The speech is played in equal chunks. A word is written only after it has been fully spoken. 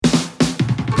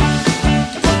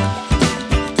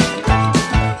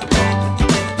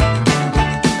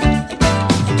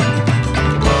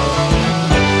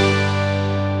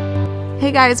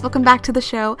guys, welcome back to the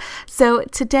show. So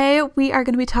today we are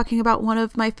going to be talking about one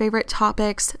of my favorite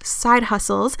topics, side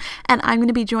hustles, and I'm going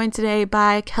to be joined today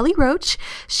by Kelly Roach.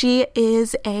 She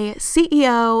is a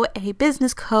CEO, a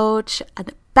business coach, a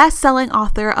best-selling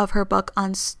author of her book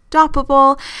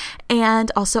Unstoppable, and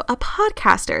also a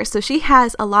podcaster. So she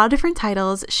has a lot of different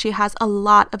titles. She has a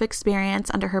lot of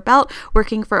experience under her belt,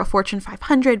 working for a Fortune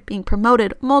 500, being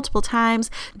promoted multiple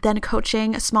times, then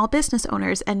coaching small business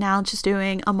owners, and now just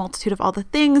doing a multitude of all the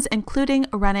things, including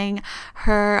running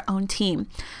her own team.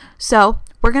 So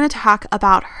we're going to talk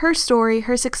about her story,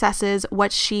 her successes,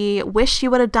 what she wished she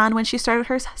would have done when she started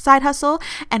her side hustle,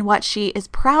 and what she is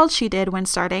proud she did when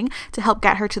starting to help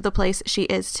get her to the place she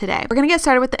is today. We're going to get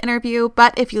started with the interview,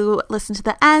 but if you listen to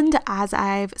the end, as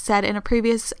I've said in a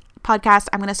previous podcast,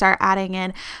 I'm going to start adding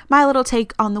in my little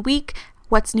take on the week,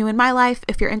 what's new in my life.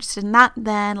 If you're interested in that,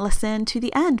 then listen to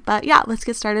the end. But yeah, let's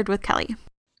get started with Kelly.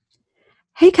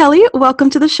 Hey, Kelly,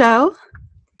 welcome to the show.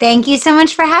 Thank you so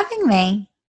much for having me.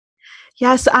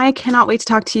 Yes, I cannot wait to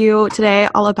talk to you today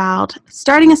all about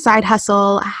starting a side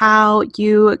hustle, how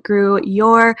you grew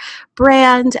your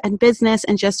brand and business,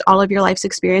 and just all of your life's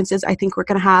experiences. I think we're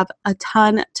going to have a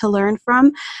ton to learn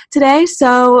from today.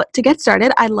 So to get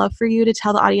started, I'd love for you to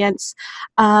tell the audience,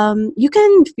 you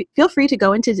can feel free to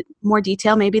go into more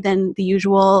detail maybe than the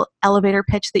usual elevator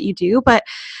pitch that you do, but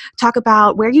talk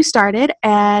about where you started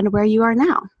and where you are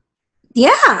now.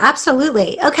 Yeah,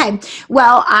 absolutely. Okay.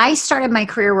 Well, I started my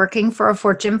career working for a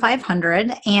Fortune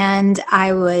 500 and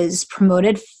I was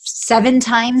promoted 7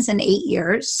 times in 8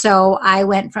 years. So I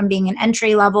went from being an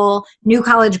entry-level new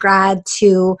college grad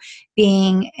to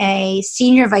being a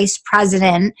senior vice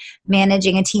president,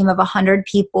 managing a team of 100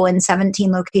 people in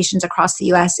 17 locations across the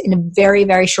US in a very,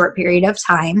 very short period of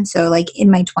time. So like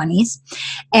in my 20s.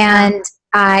 And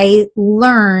I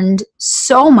learned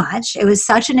so much. It was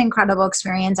such an incredible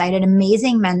experience. I had an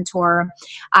amazing mentor.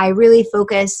 I really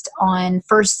focused on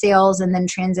first sales and then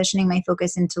transitioning my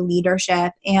focus into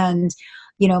leadership. And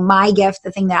you know, my gift,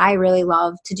 the thing that I really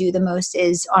love to do the most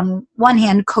is on one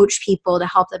hand, coach people to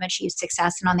help them achieve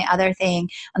success. And on the other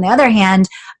hand,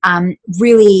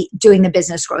 really doing the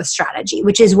business growth strategy,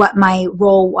 which is what my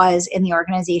role was in the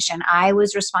organization. I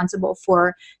was responsible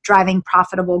for driving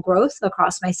profitable growth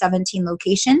across my 17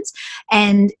 locations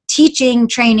and teaching,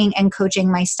 training, and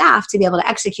coaching my staff to be able to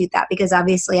execute that. Because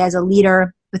obviously as a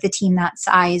leader with a team that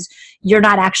size, you're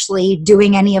not actually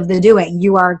doing any of the doing.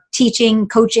 You are teaching,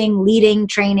 coaching, leading,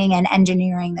 training, and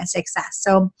engineering the success.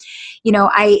 So, you know,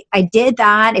 I did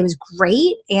that. It was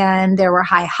great. And there were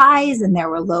high highs and there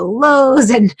were low lows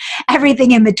and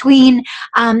everything in between.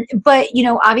 But, you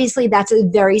know, obviously that's a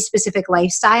very specific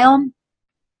lifestyle.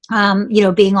 You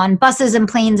know, being on buses and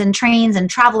planes and trains and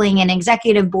traveling and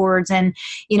executive boards and,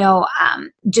 you know,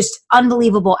 just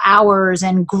unbelievable hours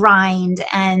and grind.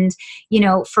 And, you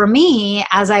know, for me,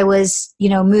 as I was, you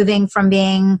know, moving from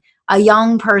being a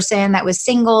young person that was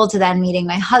single to then meeting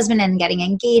my husband and getting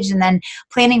engaged and then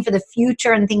planning for the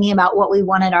future and thinking about what we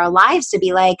wanted our lives to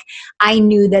be like, I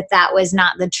knew that that was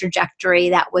not the trajectory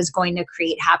that was going to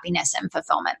create happiness and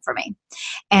fulfillment for me.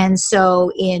 And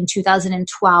so in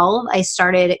 2012, I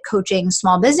started coaching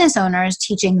small business owners,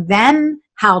 teaching them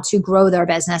how to grow their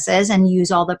businesses and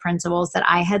use all the principles that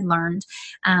I had learned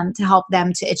to help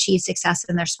them to achieve success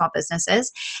in their small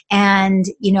businesses. And,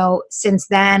 you know, since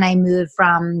then I moved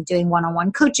from doing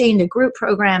one-on-one coaching to group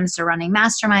programs to running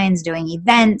masterminds, doing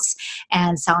events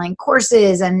and selling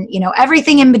courses and, you know,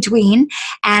 everything in between.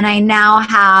 And I now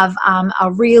have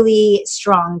a really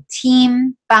strong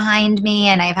team behind me,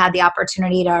 and I've had the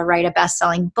opportunity to write a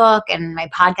best-selling book, and my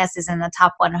podcast is in the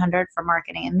top 100 for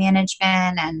marketing and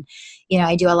management, and you know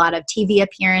I do a lot of TV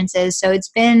appearances. So it's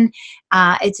been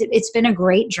a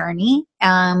great journey,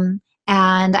 and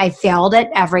I failed at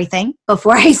everything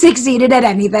before I succeeded at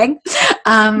anything,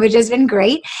 which has been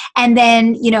great. And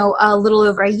then you know a little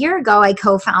over a year ago, I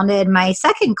co-founded my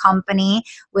second company,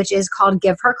 which is called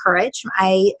Give Her Courage.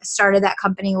 I started that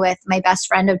company with my best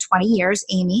friend of 20 years,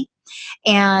 Amy.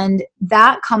 And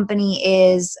that company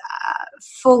is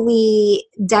fully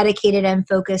dedicated and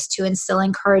focused to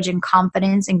instilling courage and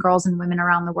confidence in girls and women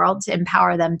around the world to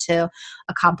empower them to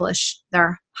accomplish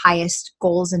their highest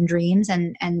goals and dreams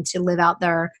and to live out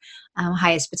their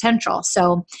highest potential.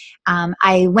 So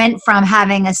I went from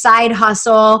having a side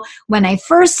hustle when I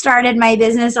first started my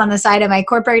business on the side of my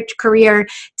corporate career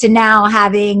to now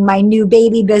having my new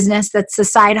baby business that's a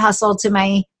side hustle to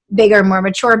my bigger, more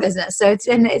mature business. So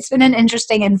it's been an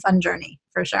interesting and fun journey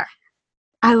for sure.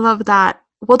 I love that.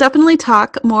 We'll definitely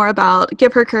talk more about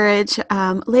Give Her Courage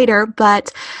later,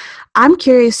 but I'm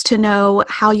curious to know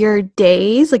how your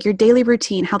days, like your daily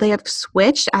routine, how they have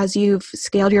switched as you've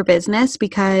scaled your business,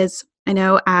 because I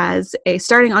know as a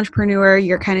starting entrepreneur,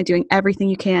 you're kind of doing everything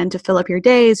you can to fill up your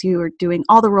days. You are doing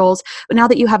all the roles. But now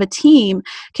that you have a team,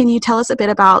 can you tell us a bit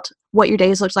about what your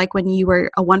days looked like when you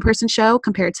were a one-person show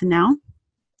compared to now?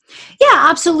 Yeah,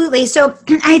 absolutely. So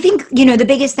I think, the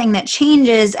biggest thing that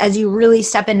changes as you really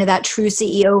step into that true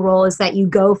CEO role is that you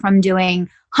go from doing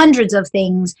hundreds of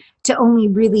things to only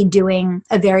really doing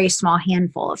a very small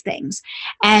handful of things.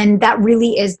 And that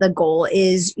really is the goal,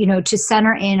 is, to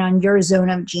center in on your zone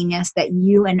of genius that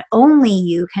you and only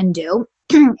you can do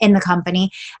in the company,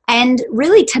 and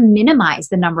really to minimize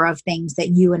the number of things that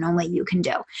you and only you can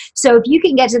do. So if you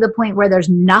can get to the point where there's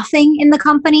nothing in the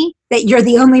company that you're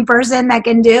the only person that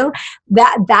can do,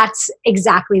 that's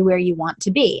exactly where you want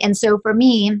to be. And so for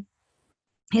me,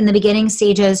 in the beginning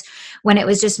stages, when it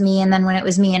was just me, and then when it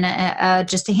was me and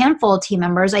just a handful of team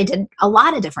members, I did a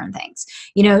lot of different things.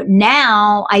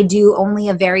 Now I do only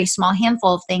a very small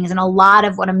handful of things, and a lot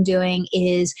of what I'm doing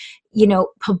is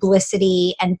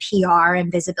publicity and PR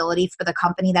and visibility for the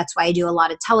company. That's why I do a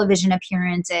lot of television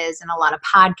appearances and a lot of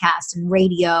podcasts and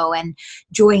radio and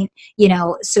joint,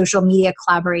 social media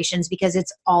collaborations, because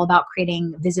it's all about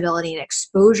creating visibility and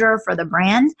exposure for the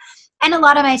brand. And a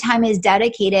lot of my time is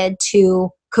dedicated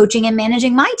to coaching and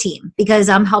managing my team, because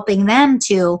I'm helping them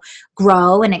to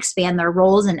grow and expand their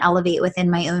roles and elevate within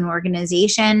my own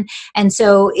organization. And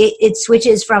so it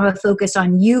switches from a focus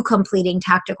on you completing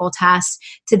tactical tasks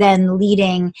to then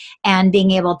leading and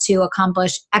being able to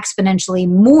accomplish exponentially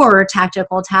more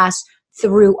tactical tasks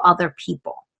through other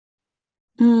people.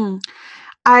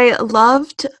 I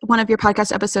loved one of your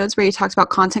podcast episodes where you talked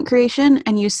about content creation,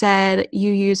 and you said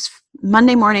you use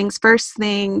Monday mornings first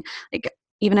thing, like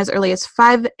even as early as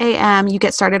 5 a.m., you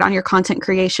get started on your content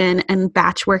creation and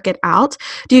batch work it out.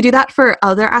 Do you do that for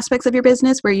other aspects of your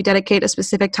business where you dedicate a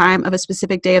specific time of a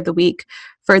specific day of the week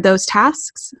for those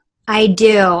tasks? I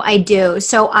do.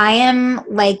 So I am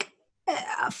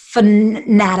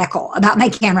fanatical about my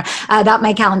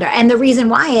calendar. And the reason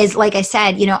why is, like I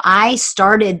said, I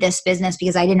started this business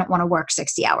because I didn't want to work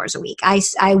 60 hours a week.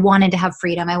 I wanted to have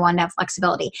freedom. I wanted to have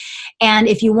flexibility. And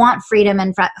if you want freedom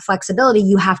and flexibility,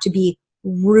 you have to be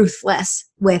ruthless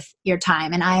with your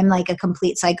time. And I'm like a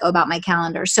complete psycho about my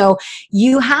calendar. So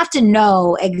you have to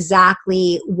know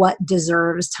exactly what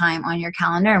deserves time on your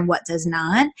calendar and what does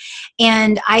not.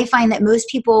 And I find that most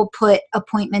people put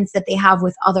appointments that they have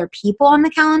with other people on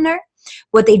the calendar.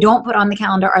 What they don't put on the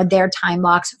calendar are their time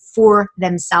blocks for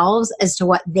themselves as to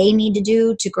what they need to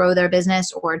do to grow their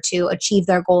business or to achieve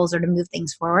their goals or to move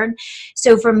things forward.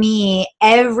 So for me,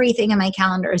 everything in my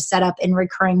calendar is set up in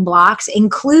recurring blocks,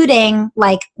 including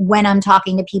like when I'm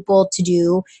talking to people to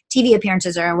do TV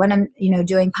appearances, or when I'm,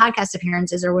 doing podcast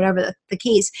appearances, or whatever the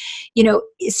case,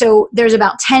 so there's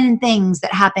about 10 things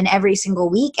that happen every single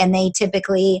week, and they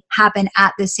typically happen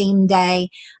at the same day,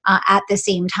 at the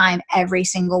same time every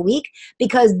single week,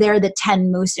 because they're the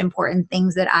 10 most important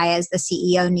things that I, as the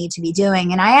CEO, need to be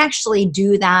doing. And I actually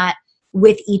do that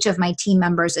with each of my team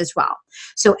members as well.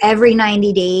 So every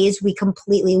 90 days, we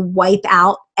completely wipe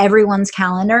out everyone's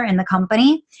calendar in the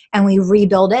company and we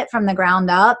rebuild it from the ground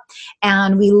up.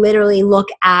 And we literally look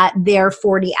at their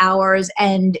 40 hours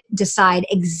and decide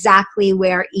exactly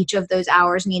where each of those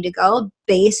hours need to go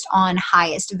based on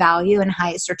highest value and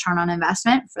highest return on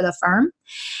investment for the firm.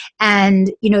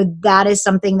 And, that is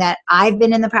something that I've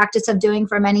been in the practice of doing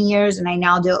for many years, and I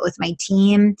now do it with my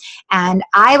team. And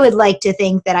I would like to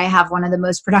think that I have one of the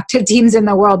most productive teams in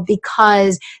the world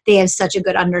because they have such a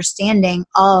good understanding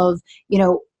of,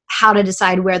 how to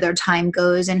decide where their time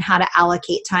goes and how to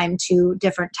allocate time to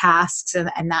different tasks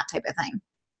and that type of thing.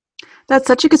 That's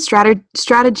such a good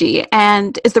strategy.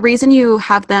 And is the reason you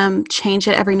have them change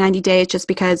it every 90 days just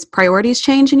because priorities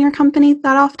change in your company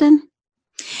that often?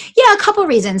 Yeah, a couple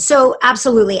reasons. So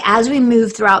absolutely. As we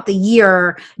move throughout the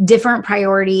year, different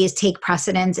priorities take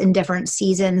precedence in different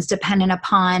seasons, dependent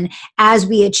upon as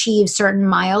we achieve certain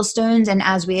milestones and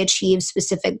as we achieve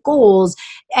specific goals,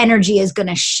 energy is going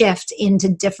to shift into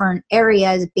different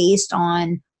areas based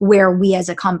on where we as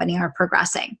a company are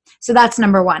progressing. So that's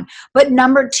number one. But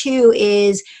number two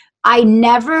is I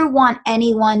never want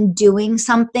anyone doing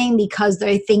something because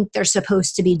they think they're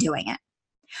supposed to be doing it.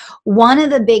 One of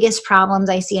the biggest problems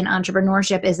I see in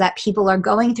entrepreneurship is that people are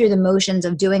going through the motions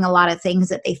of doing a lot of things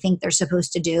that they think they're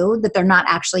supposed to do, that they're not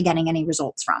actually getting any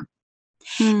results from.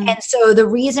 And so the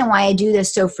reason why I do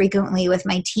this so frequently with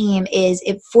my team is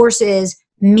it forces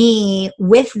me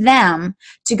with them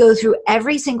to go through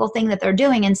every single thing that they're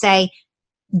doing and say,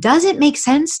 does it make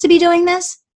sense to be doing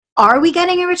this? Are we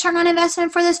getting a return on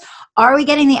investment for this? Are we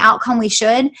getting the outcome we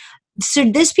should?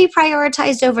 should this be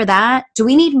prioritized over that? Do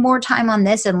we need more time on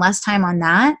this and less time on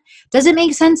that? Does it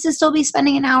make sense to still be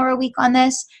spending an hour a week on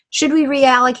this? Should we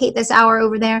reallocate this hour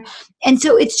over there? And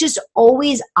so it's just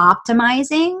always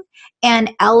optimizing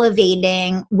and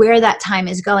elevating where that time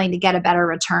is going to get a better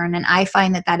return. And I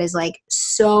find that that is like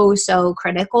so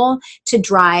critical to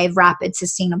drive rapid,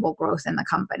 sustainable growth in the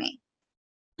company.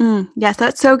 Yes,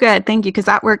 that's so good. Thank you. Because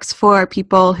that works for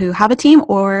people who have a team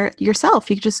or yourself.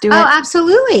 You can just do it. Oh,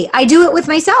 absolutely. I do it with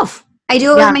myself.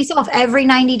 With myself. Every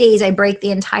 90 days, I break the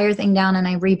entire thing down and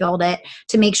I rebuild it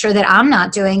to make sure that I'm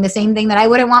not doing the same thing that I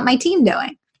wouldn't want my team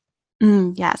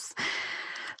doing. Yes.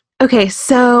 Okay.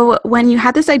 So when you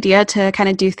had this idea to kind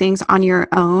of do things on your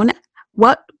own,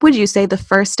 what would you say the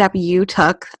first step you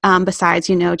took besides,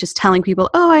 just telling people,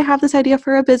 oh, I have this idea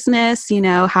for a business,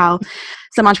 how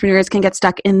some entrepreneurs can get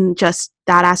stuck in just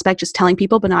that aspect, just telling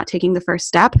people, but not taking the first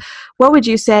step. What would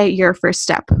you say your first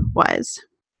step was?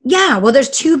 Yeah, well,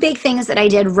 there's two big things that I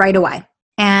did right away.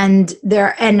 And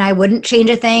I wouldn't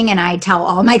change a thing. And I tell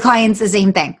all my clients the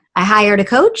same thing. I hired a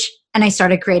coach and I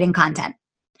started creating content.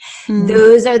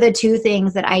 Those are the two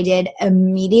things that I did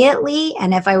immediately.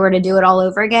 And if I were to do it all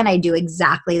over again, I do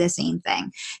exactly the same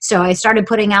thing. So I started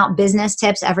putting out business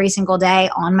tips every single day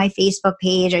on my Facebook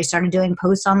page. I started doing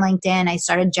posts on LinkedIn. I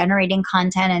started generating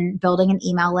content and building an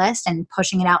email list and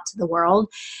pushing it out to the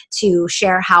world to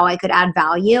share how I could add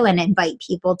value and invite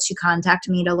people to contact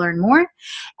me to learn more.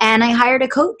 And I hired a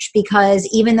coach because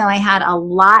even though I had a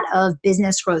lot of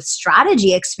business growth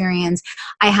strategy experience,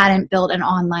 I hadn't built an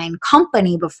online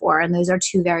company before. And those are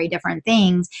two very different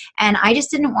things. And I just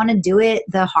didn't want to do it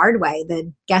the hard way,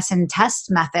 the guess and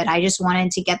test method. I just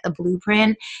wanted to get the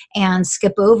blueprint and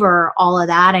skip over all of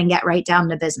that and get right down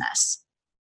to business.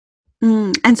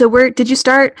 And so did you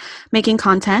start making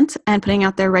content and putting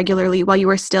out there regularly while you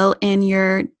were still in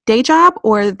your day job,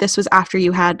 or this was after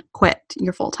you had quit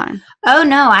your full time? Oh,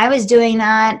 no, I was doing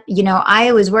that.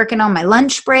 I was working on my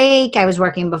lunch break. I was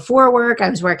working before work. I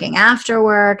was working after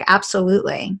work.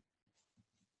 Absolutely.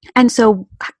 And so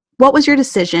what was your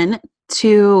decision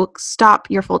to stop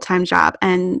your full-time job,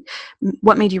 and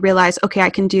what made you realize, okay,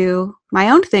 I can do my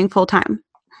own thing full-time?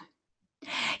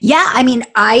 Yeah,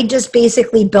 I just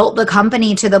basically built the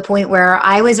company to the point where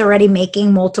I was already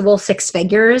making multiple six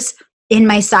figures in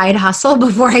my side hustle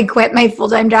before I quit my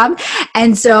full-time job.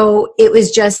 And so it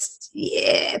was just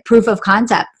proof of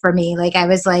concept for me. Like, I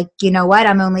was like, you know what,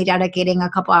 I'm only dedicating a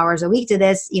couple hours a week to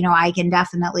this. I can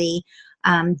definitely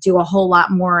do a whole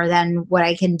lot more than what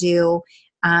I can do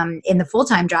in the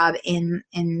full-time job in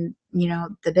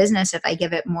the business if I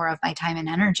give it more of my time and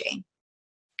energy.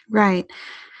 Right.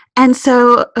 And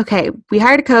so, okay, we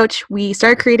hired a coach, we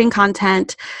started creating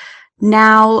content.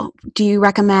 Now, do you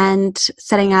recommend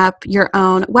setting up your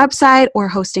own website or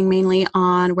hosting mainly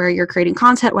on where you're creating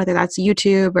content, whether that's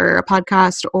YouTube or a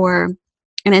podcast or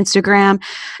an Instagram?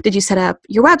 Did you set up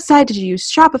your website? Did you use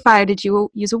Shopify? Did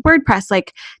you use a WordPress?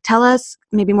 Like, tell us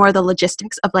maybe more of the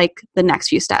logistics of like the next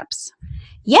few steps.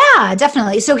 Yeah,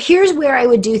 definitely. So here's where I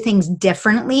would do things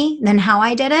differently than how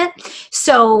I did it.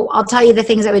 So I'll tell you the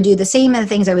things I would do the same and the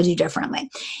things I would do differently.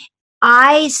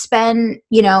 I spend,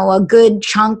 a good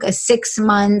chunk of 6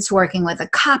 months working with a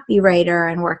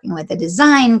copywriter and working with a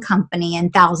design company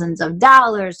and thousands of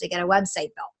dollars to get a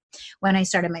website built when I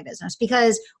started my business.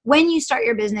 Because when you start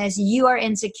your business, you are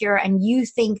insecure and you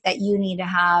think that you need to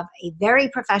have a very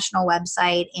professional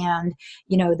website and,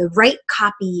 the right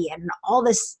copy and all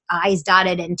this I's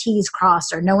dotted and T's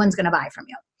crossed, or no one's going to buy from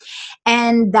you.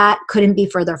 And that couldn't be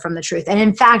further from the truth. And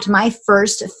in fact, my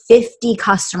first 50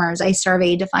 customers I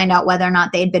surveyed to find out whether or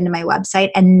not they had been to my website,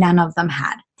 and none of them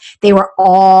had. They were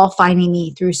all finding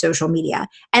me through social media.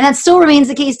 And that still remains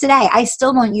the case today. I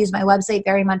still don't use my website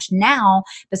very much now.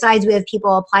 Besides, we have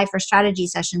people apply for strategy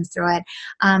sessions through it.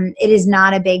 It is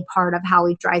not a big part of how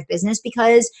we drive business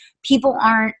because people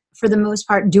aren't, for the most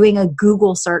part, doing a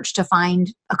Google search to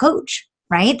find a coach,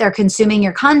 right? They're consuming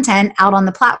your content out on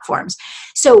the platforms.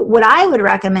 So what I would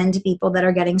recommend to people that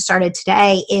are getting started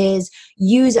today is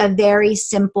use a very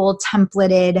simple,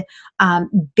 templated,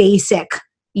 basic,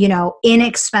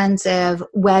 inexpensive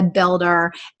web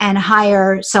builder and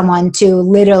hire someone to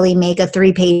literally make a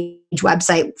 3-page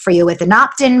website for you with an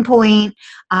opt-in point,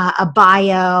 a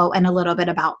bio, and a little bit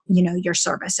about, your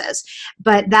services.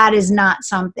 But that is not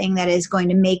something that is going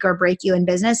to make or break you in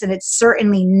business. And it's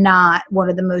certainly not one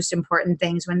of the most important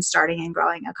things when starting and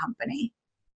growing a company.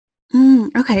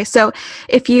 Okay. So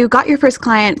if you got your first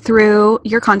client through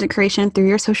your content creation, through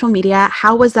your social media,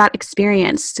 how was that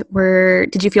experience?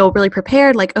 Did you feel really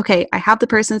prepared? Like, okay, I have the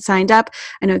person signed up.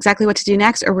 I know exactly what to do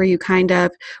next. Or were you kind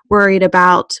of worried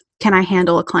about, can I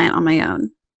handle a client on my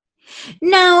own?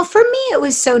 No, for me, it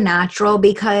was so natural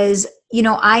because,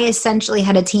 I essentially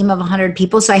had a team of 100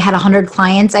 people. So I had 100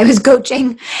 clients I was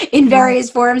coaching in Wow. various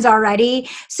forms already.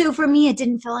 So for me, it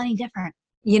didn't feel any different.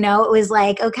 It was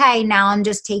like, okay, now I'm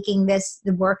just taking the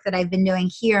work that I've been doing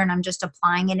here, and I'm just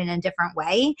applying it in a different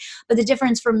way. But the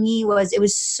difference for me was it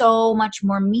was so much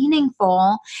more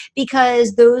meaningful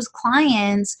because those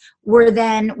clients were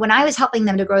then, when I was helping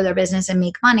them to grow their business and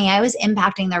make money, I was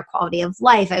impacting their quality of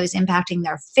life. I was impacting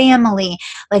their family.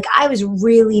 Like, I was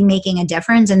really making a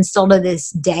difference. And still to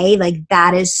this day, like,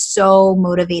 that is so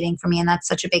motivating for me. And that's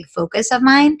such a big focus of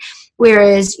mine.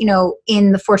 Whereas,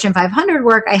 in the Fortune 500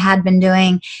 work I had been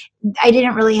doing, I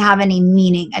didn't really have any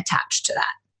meaning attached to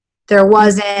that. There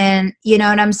wasn't, you know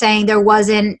what I'm saying?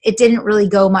 It didn't really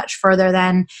go much further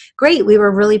than, great, we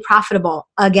were really profitable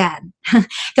again.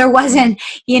 there wasn't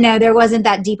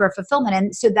that deeper fulfillment.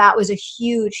 And so that was a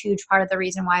huge, huge part of the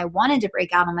reason why I wanted to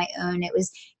break out on my own. It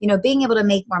was, being able to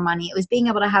make more money. It was being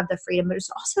able to have the freedom, but it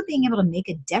was also being able to make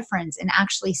a difference and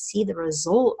actually see the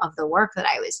result of the work that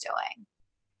I was doing.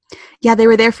 Yeah, they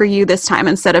were there for you this time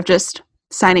instead of just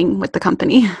signing with the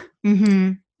company.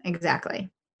 Mm-hmm. Exactly.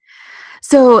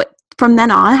 So from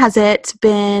then on, has it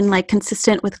been like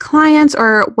consistent with clients,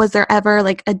 or was there ever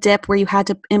like a dip where you had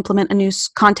to implement a new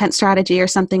content strategy or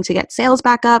something to get sales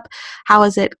back up? How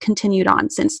has it continued on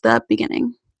since the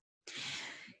beginning?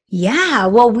 Yeah,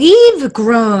 well, we've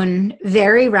grown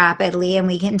very rapidly and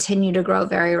we continue to grow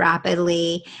very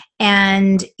rapidly.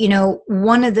 And,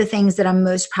 one of the things that I'm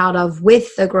most proud of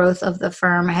with the growth of the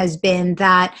firm has been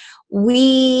that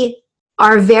we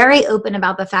are very open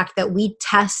about the fact that we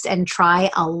test and try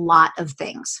a lot of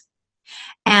things.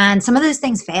 And some of those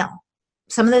things fail.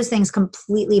 Some of those things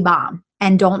completely bomb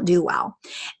and don't do well.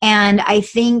 And I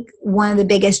think one of the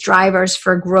biggest drivers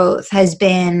for growth has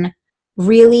been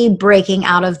really breaking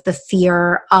out of the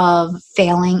fear of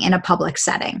failing in a public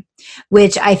setting,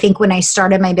 which I think when I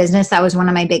started my business, that was one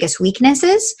of my biggest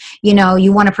weaknesses. You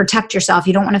want to protect yourself.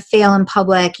 You don't want to fail in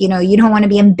public. You don't want to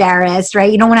be embarrassed,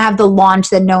 right? You don't want to have the launch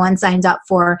that no one signs up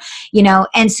for,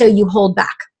 and so you hold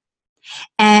back.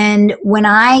 And when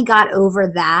I got over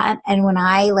that, and when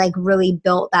I really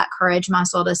built that courage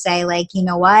muscle to say, you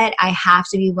know what, I have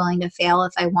to be willing to fail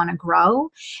if I want to grow.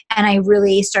 And I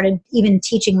really started even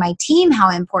teaching my team how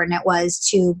important it was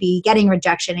to be getting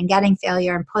rejection and getting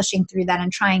failure and pushing through that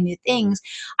and trying new things.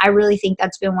 I really think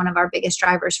that's been one of our biggest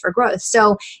drivers for growth.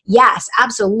 So yes,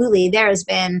 absolutely. There has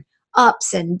been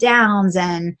ups and downs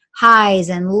and highs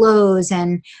and lows,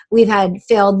 and we've had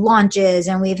failed launches,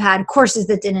 and we've had courses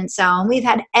that didn't sell, and we've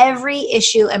had every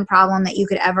issue and problem that you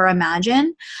could ever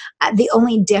imagine. The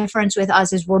only difference with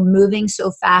us is we're moving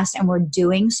so fast and we're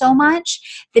doing so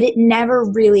much that it never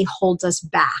really holds us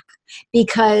back.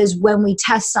 Because when we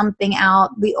test something out,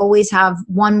 we always have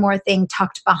one more thing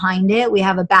tucked behind it. We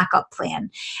have a backup plan.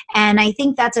 And I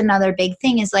think that's another big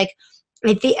thing is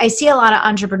I see a lot of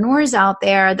entrepreneurs out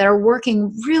there that are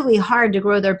working really hard to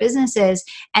grow their businesses,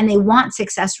 and they want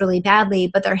success really badly,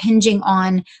 but they're hinging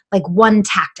on one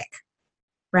tactic,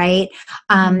 right?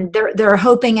 They're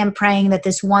hoping and praying that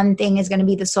this one thing is going to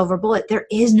be the silver bullet. There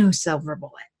is no silver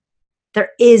bullet.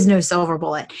 There is no silver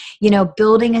bullet.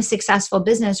 Building a successful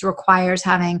business requires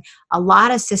having a lot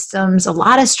of systems, a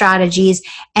lot of strategies,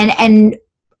 and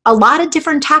a lot of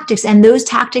different tactics. And those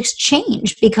tactics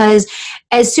change because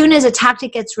as soon as a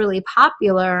tactic gets really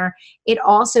popular, it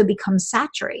also becomes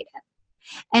saturated.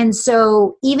 And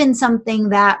so even something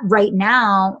that right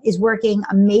now is working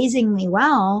amazingly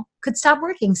well could stop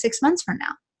working 6 months from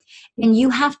now. And you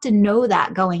have to know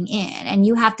that going in, and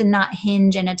you have to not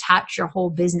hinge and attach your whole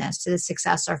business to the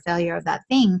success or failure of that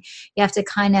thing. You have to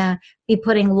kind of be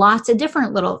putting lots of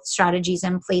different little strategies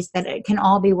in place that it can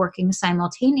all be working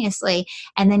simultaneously.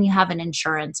 And then you have an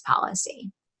insurance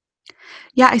policy.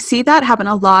 Yeah, I see that happen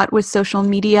a lot with social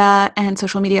media and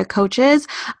social media coaches.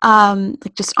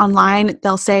 Just online,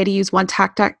 they'll say to use one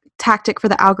tactic for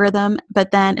the algorithm,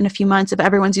 but then in a few months, if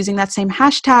everyone's using that same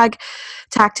hashtag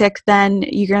tactic, then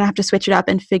you're going to have to switch it up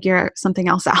and figure something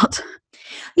else out.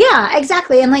 Yeah,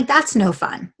 exactly. And that's no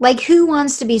fun. Who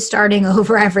wants to be starting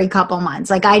over every couple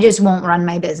months? I just won't run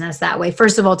my business that way.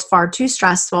 First of all, it's far too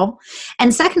stressful.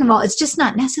 And second of all, it's just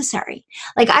not necessary.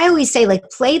 I always say,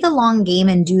 play the long game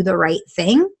and do the right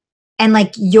thing. And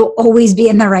you'll always be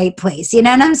in the right place. You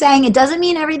know what I'm saying? It doesn't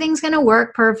mean everything's going to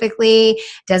work perfectly.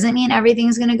 Doesn't mean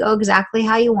everything's going to go exactly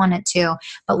how you want it to.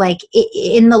 But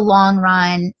in the long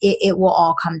run, it will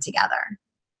all come together.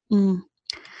 Mm.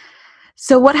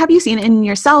 So what have you seen in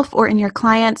yourself or in your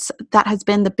clients that has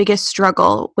been the biggest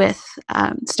struggle with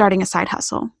starting a side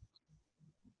hustle?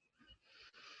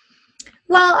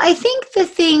 Well, I think the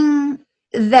thing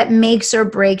that makes or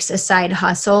breaks a side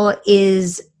hustle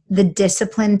is the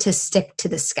discipline to stick to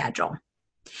the schedule.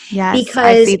 Yes, I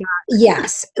Because see that.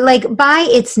 yes, like by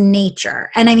its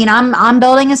nature, and I mean, I'm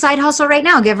building a side hustle right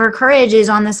now. Give Her Courage is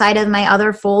on the side of my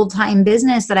other full-time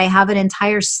business that I have an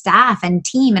entire staff and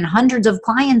team and hundreds of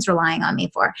clients relying on me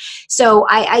for. So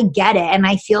I get it, and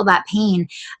I feel that pain.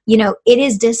 It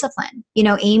is discipline.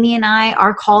 Amy and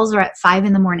our calls are at 5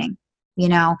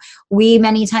 a.m. We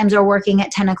many times are working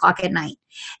at 10 o'clock at night.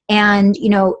 And,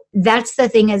 that's the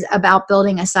thing is about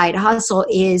building a side hustle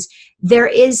is there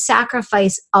is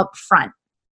sacrifice up front.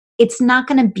 It's not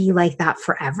going to be like that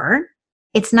forever.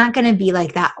 It's not going to be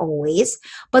like that always,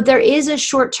 but there is a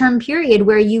short-term period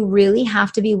where you really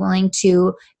have to be willing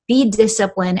to be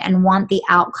disciplined and want the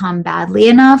outcome badly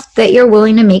enough that you're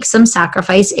willing to make some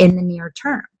sacrifice in the near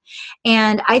term.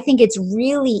 And I think it's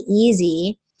really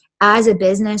easy as a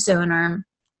business owner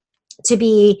to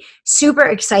be super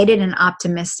excited and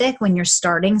optimistic when you're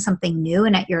starting something new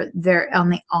and they're on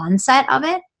the onset of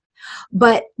it.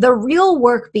 But the real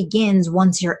work begins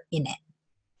once you're in it,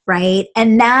 right?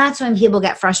 And that's when people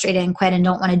get frustrated and quit and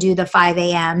don't want to do the 5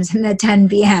 a.m.s and the 10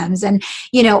 p.m.s and,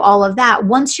 all of that.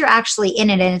 Once you're actually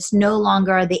in it and it's no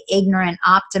longer the ignorant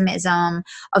optimism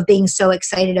of being so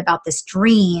excited about this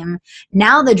dream,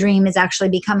 now the dream is actually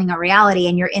becoming a reality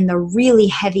and you're in the really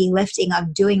heavy lifting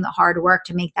of doing the hard work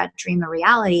to make that dream a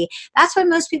reality. That's when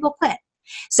most people quit.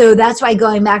 So that's why,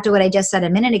 going back to what I just said a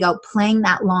minute ago, playing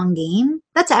that long game,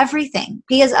 that's everything.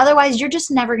 Because otherwise you're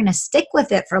just never going to stick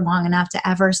with it for long enough to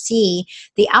ever see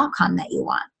the outcome that you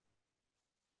want.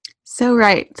 So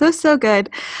right. So good.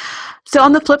 So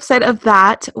on the flip side of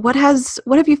that, what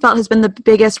have you felt has been the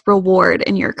biggest reward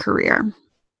in your career?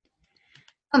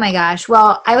 Oh my gosh.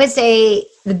 Well, I would say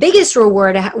the biggest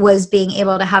reward was being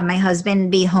able to have my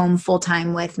husband be home full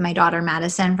time with my daughter,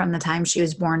 Madison, from the time she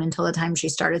was born until the time she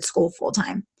started school full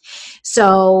time.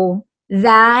 So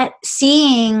that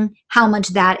seeing how much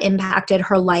that impacted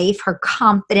her life, her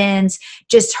confidence,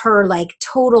 just her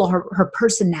her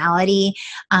personality.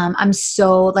 I'm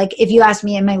so if you ask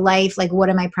me in my life, what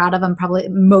am I proud of? I'm probably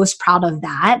most proud of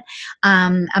that.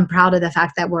 I'm proud of the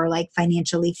fact that we're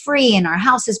financially free and our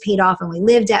house is paid off and we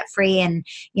live debt free and,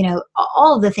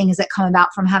 all of the things that come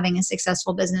about from having a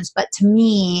successful business. But to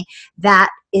me, that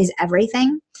is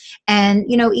everything. And,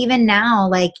 even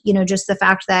now, just the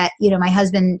fact that, my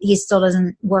husband, he still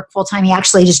doesn't work full time. He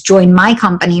actually just joined my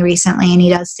company recently and he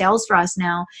does sales for us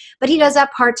now, but he does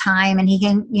that part time and he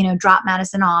can, drop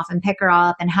Madison off and pick her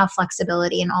up and have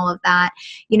flexibility and all of that.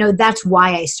 That's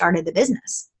why I started the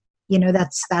business.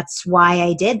 That's why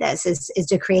I did this is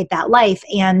to create that life.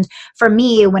 And for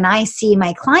me, when I see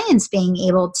my clients being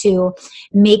able to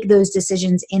make those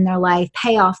decisions in their life,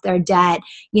 pay off their debt,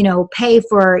 pay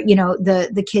for,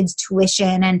 the kids'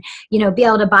 tuition and, be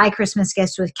able to buy Christmas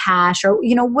gifts with cash or,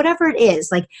 whatever it is,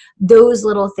 those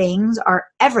little things are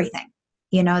everything,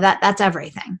 that's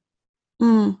everything.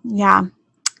 Yeah.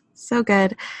 So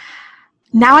good.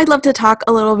 Now I'd love to talk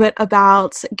a little bit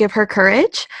about Give Her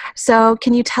Courage. So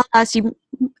can you tell us, you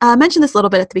mentioned this a little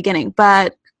bit at the beginning,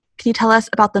 but can you tell us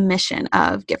about the mission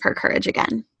of Give Her Courage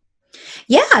again?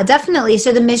 Yeah, definitely.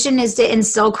 So the mission is to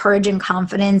instill courage and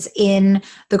confidence in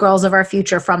the girls of our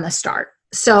future from the start.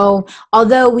 So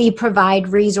although we provide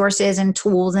resources and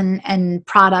tools and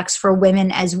products for women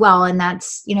as well, and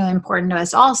that's, important to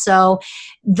us also,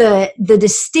 the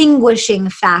distinguishing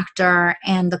factor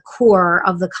and the core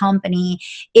of the company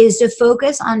is to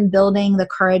focus on building the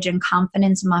courage and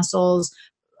confidence muscles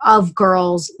of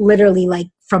girls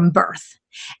literally from birth.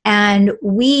 And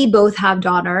we both have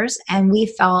daughters, and we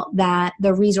felt that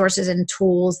the resources and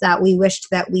tools that we wished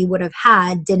that we would have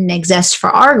had didn't exist for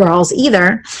our girls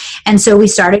either. And so we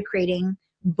started creating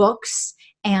books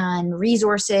and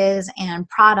resources and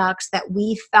products that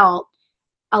we felt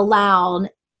allowed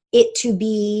it to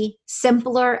be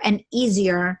simpler and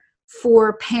easier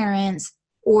for parents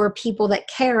or people that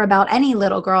care about any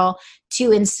little girl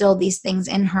to instill these things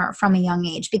in her from a young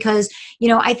age. Because,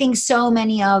 I think so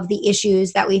many of the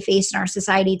issues that we face in our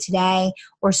society today,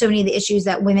 or so many of the issues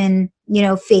that women,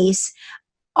 face,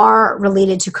 are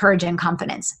related to courage and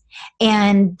confidence.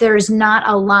 And there's not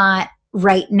a lot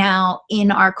right now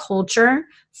in our culture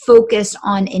focused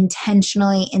on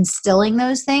intentionally instilling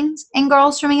those things in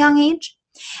girls from a young age.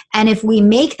 And if we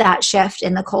make that shift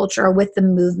in the culture with the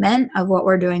movement of what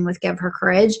we're doing with Give Her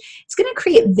Courage, it's going to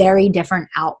create very different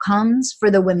outcomes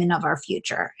for the women of our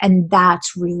future. And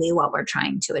that's really what we're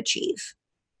trying to achieve.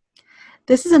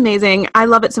 This is amazing. I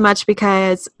love it so much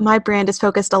because my brand is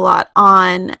focused a lot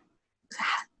on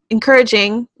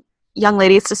encouraging young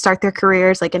ladies to start their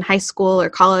careers like in high school or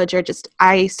college, or just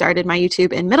I started my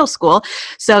YouTube in middle school.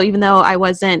 So even though I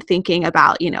wasn't thinking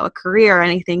about, a career or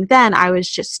anything then, I was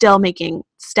just still making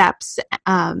steps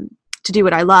to do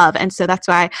what I love. And so that's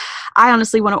why I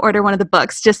honestly want to order one of the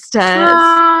books just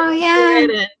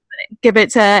to give it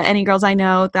to any girls I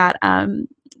know that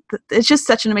it's just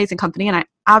such an amazing company, and I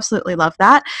absolutely love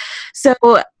that. So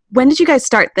when did you guys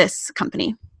start this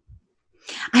company?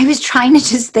 I was trying to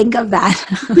just think of that.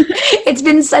 It's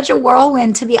been such a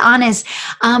whirlwind, to be honest.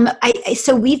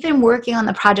 So we've been working on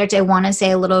the project, I want to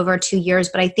say a little over 2 years,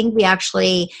 but I think we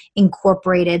actually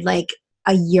incorporated like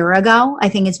a year ago. I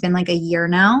think it's been like a year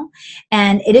now.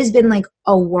 And it has been like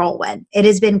a whirlwind. It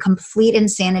has been complete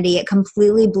insanity. It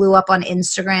completely blew up on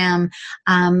Instagram.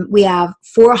 We have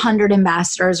 400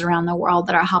 ambassadors around the world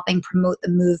that are helping promote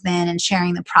the movement and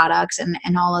sharing the products and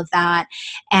all of that.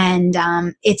 And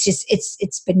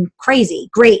it's been crazy,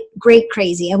 great,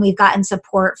 crazy. And we've gotten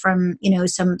support from,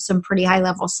 some pretty high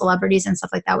level celebrities and stuff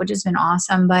like that, which has been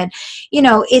awesome. But,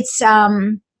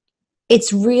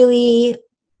 it's really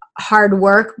hard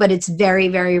work, but it's very,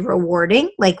 very rewarding.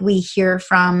 Like we hear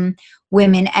from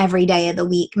women every day of the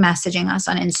week messaging us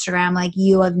on Instagram, like,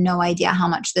 you have no idea how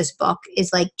much this book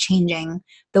is like changing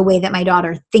the way that my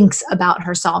daughter thinks about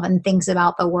herself and thinks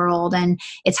about the world. And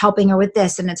it's helping her with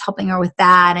this and it's helping her with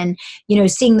that. And,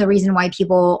 seeing the reason why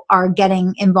people are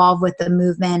getting involved with the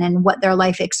movement and what their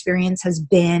life experience has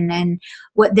been and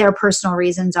what their personal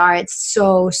reasons are. It's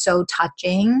so, so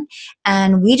touching.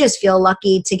 And we just feel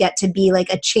lucky to get to be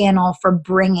like a channel for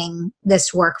bringing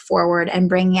this work forward and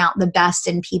bringing out the best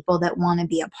in people that want to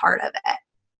be a part of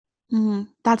it.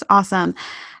 That's awesome.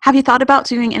 Have you thought about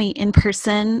doing any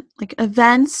in-person like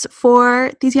events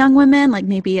for these young women, like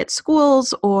maybe at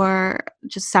schools or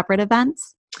just separate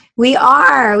events? We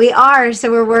are. So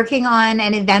we're working on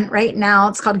an event right now.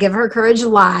 It's called Give Her Courage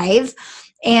Live.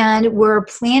 And we're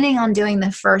planning on doing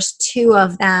the first 2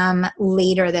 of them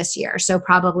later this year. So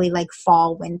probably like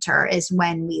fall, winter is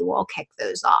when we will kick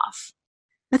those off.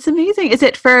 That's amazing. Is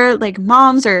it for like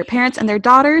moms or parents and their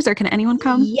daughters, or can anyone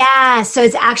come? Yeah. So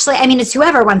it's actually, it's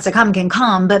whoever wants to come can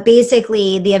come, but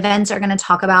basically the events are going to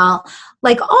talk about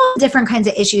like all different kinds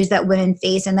of issues that women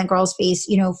face and that girls face,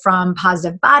 from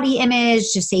positive body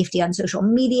image to safety on social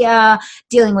media,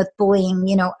 dealing with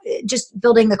bullying, just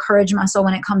building the courage muscle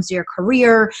when it comes to your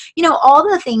career, all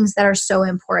the things that are so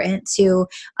important to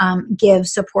give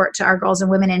support to our girls and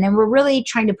women. And we're really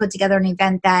trying to put together an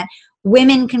event that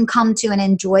women can come to and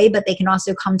enjoy, but they can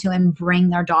also come to and bring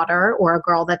their daughter or a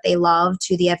girl that they love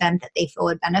to the event that they feel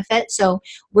would benefit. So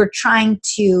we're trying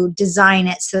to design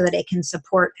it so that it can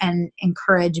support and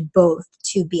encourage both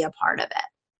to be a part of it.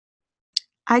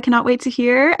 I cannot wait to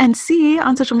hear and see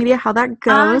on social media how that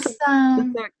goes. Awesome.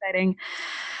 It's so exciting.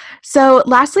 So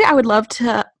lastly, I would love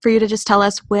for you to just tell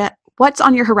us what's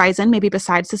on your horizon, maybe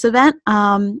besides this event.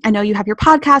 I know you have your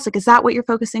podcast. Like, is that what you're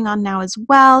focusing on now as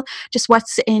well? Just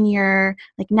what's in your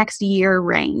like next year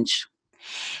range?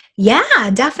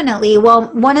 Yeah, definitely. Well,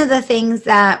 one of the things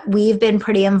that we've been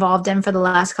pretty involved in for the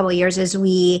last couple of years is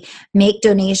we make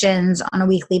donations on a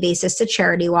weekly basis to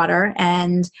Charity Water.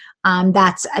 And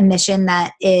that's a mission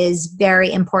that is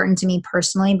very important to me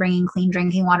personally, bringing clean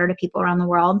drinking water to people around the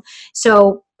world.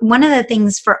 So one of the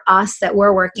things for us that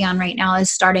we're working on right now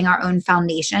is starting our own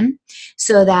foundation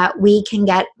so that we can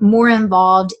get more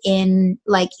involved in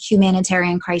like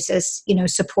humanitarian crisis,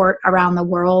 support around the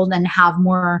world and have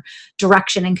more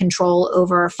direction and control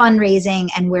over fundraising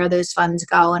and where those funds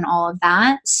go and all of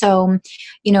that. So,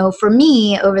 for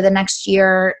me over the next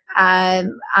year,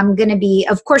 I'm going to be,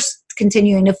 of course,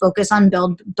 continuing to focus on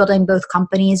building both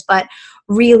companies, but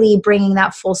really bringing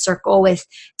that full circle with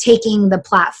taking the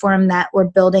platform that we're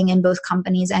building in both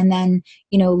companies and then,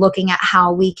 looking at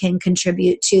how we can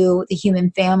contribute to the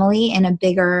human family in a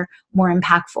bigger, more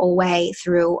impactful way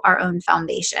through our own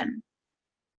foundation.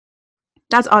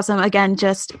 That's awesome. Again,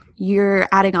 just you're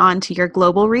adding on to your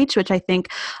global reach, which I think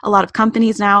a lot of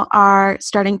companies now are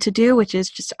starting to do, which is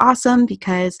just awesome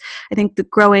because I think the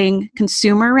growing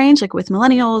consumer range, like with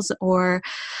millennials or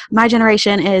my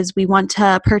generation, is we want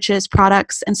to purchase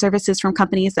products and services from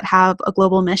companies that have a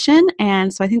global mission.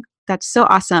 And so I think that's so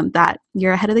awesome that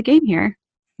you're ahead of the game here.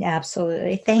 Yeah,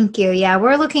 absolutely. Thank you. Yeah,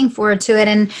 we're looking forward to it.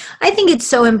 And I think it's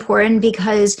so important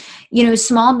because,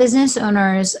 small business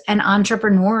owners and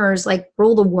entrepreneurs like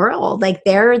rule the world. Like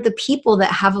they're the people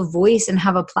that have a voice and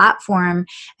have a platform.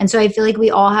 And so I feel like we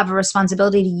all have a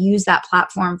responsibility to use that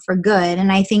platform for good. And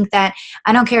I think that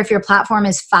I don't care if your platform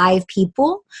is 5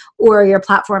 people or your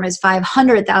platform is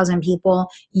 500,000 people,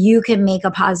 you can make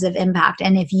a positive impact.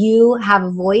 And if you have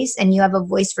a voice and you have a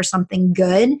voice for something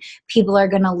good, people are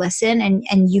going to listen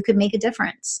and you could make a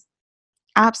difference.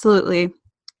 Absolutely.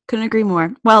 Couldn't agree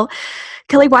more. Well,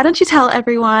 Kelly, why don't you tell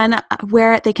everyone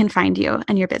where they can find you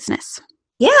and your business?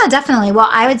 Yeah, definitely. Well,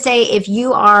 I would say if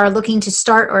you are looking to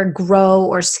start or grow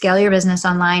or scale your business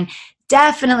online,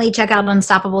 definitely check out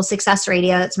Unstoppable Success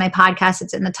Radio. It's my podcast.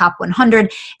 It's in the top 100.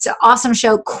 It's an awesome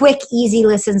show. Quick, easy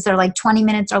listens. They're like 20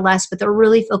 minutes or less, but they're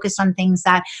really focused on things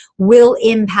that will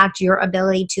impact your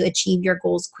ability to achieve your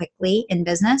goals quickly in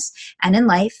business and in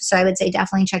life. So I would say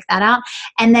definitely check that out.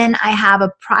 And then I have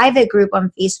a private group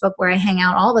on Facebook where I hang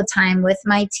out all the time with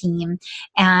my team,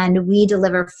 and we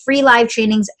deliver free live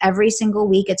trainings every single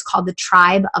week. It's called the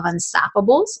Tribe of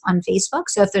Unstoppables on Facebook.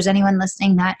 So if there's anyone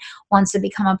listening that wants to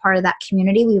become a part of that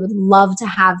community, we would love to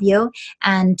have you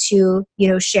and to,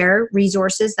 share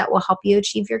resources that will help you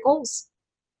achieve your goals.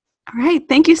 All right.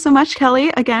 Thank you so much,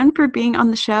 Kelly, again, for being on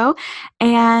the show.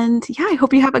 And yeah, I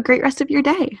hope you have a great rest of your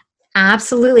day.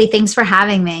 Absolutely. Thanks for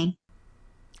having me.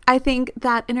 I think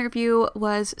that interview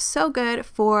was so good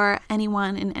for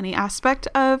anyone in any aspect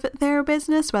of their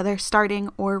business, whether starting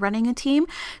or running a team.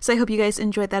 So I hope you guys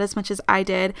enjoyed that as much as I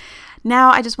did.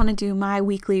 Now I just want to do my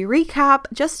weekly recap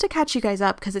just to catch you guys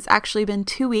up because it's actually been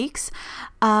 2 weeks.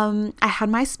 I had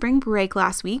my spring break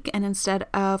last week, and instead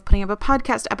of putting up a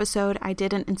podcast episode, I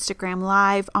did an Instagram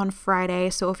live on Friday.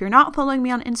 So if you're not following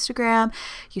me on Instagram,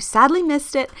 you sadly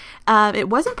missed it. It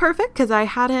wasn't perfect because I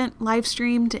hadn't live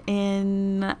streamed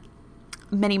in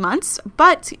many months,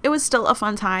 but it was still a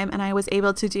fun time, and I was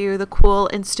able to do the cool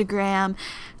Instagram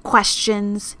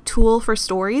questions tool for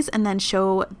stories and then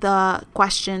show the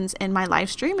questions in my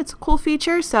live stream. It's a cool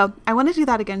feature, so I want to do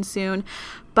that again soon,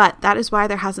 but that is why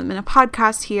there hasn't been a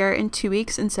podcast here in 2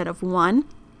 weeks instead of 1.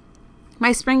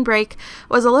 My spring break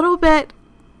was a little bit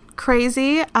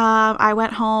crazy. I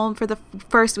went home for the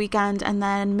first weekend, and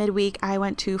then midweek I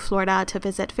went to Florida to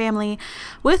visit family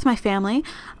with my family.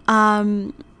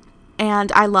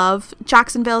 And I love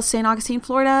Jacksonville, St. Augustine,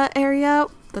 Florida area.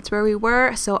 That's where we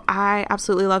were. So I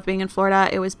absolutely love being in Florida.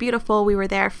 It was beautiful. We were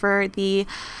there for the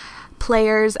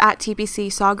Players at TPC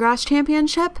Sawgrass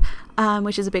Championship,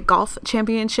 which is a big golf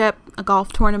championship, a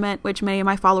golf tournament, which many of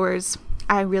my followers,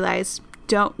 I realize,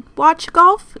 don't watch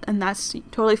golf, and that's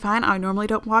totally fine. I normally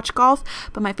don't watch golf,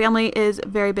 but my family is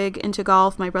very big into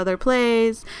golf. My brother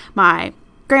plays, my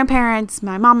grandparents,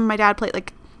 my mom and my dad play,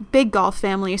 like, big golf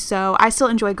family, so I still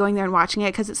enjoy going there and watching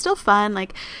it because it's still fun.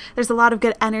 Like, there's a lot of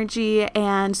good energy,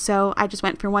 and so I just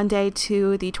went for one day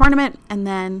to the tournament and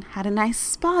then had a nice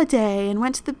spa day and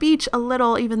went to the beach a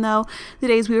little, even though the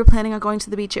days we were planning on going to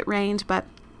the beach it rained, but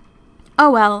oh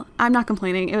well, I'm not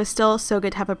complaining. It was still so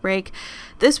good to have a break.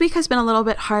 This week has been a little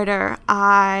bit harder.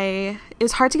 It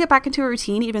was hard to get back into a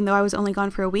routine even though I was only gone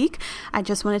for a week. I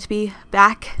just wanted to be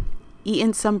back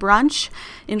eating some brunch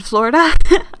in Florida.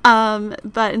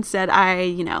 But instead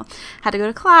I, had to go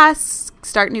to class,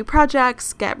 start new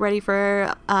projects, get ready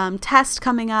for tests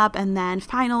coming up, and then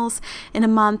finals in a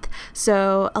month.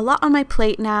 So a lot on my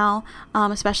plate now,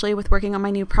 especially with working on my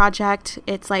new project.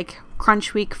 It's like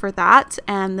crunch week for that,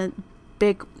 and the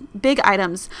big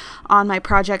items on my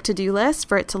project to-do list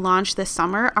for it to launch this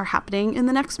summer are happening in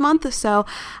the next month. So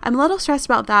I'm a little stressed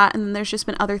about that. And then there's just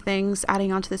been other things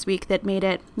adding on to this week that made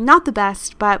it not the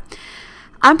best, but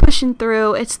I'm pushing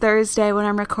through. It's Thursday when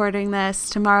I'm recording this.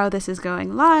 Tomorrow this is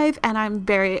going live, and I'm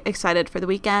very excited for the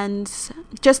weekends.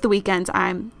 Just the weekends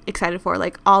I'm excited for,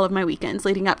 like all of my weekends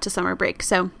leading up to summer break.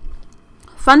 So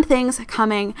fun things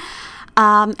coming.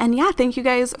 And yeah, thank you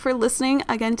guys for listening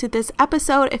again to this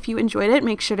episode. If you enjoyed it,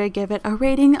 make sure to give it a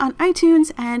rating on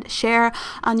iTunes and share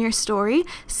on your story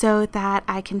so that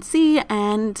I can see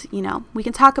and, we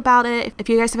can talk about it. If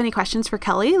you guys have any questions for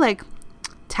Kelly,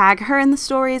 tag her in the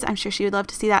stories. I'm sure she would love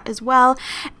to see that as well.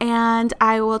 And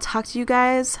I will talk to you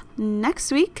guys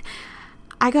next week.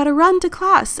 I got to run to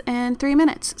class in 3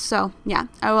 minutes. So yeah,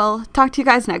 I will talk to you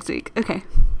guys next week. Okay,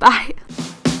 bye.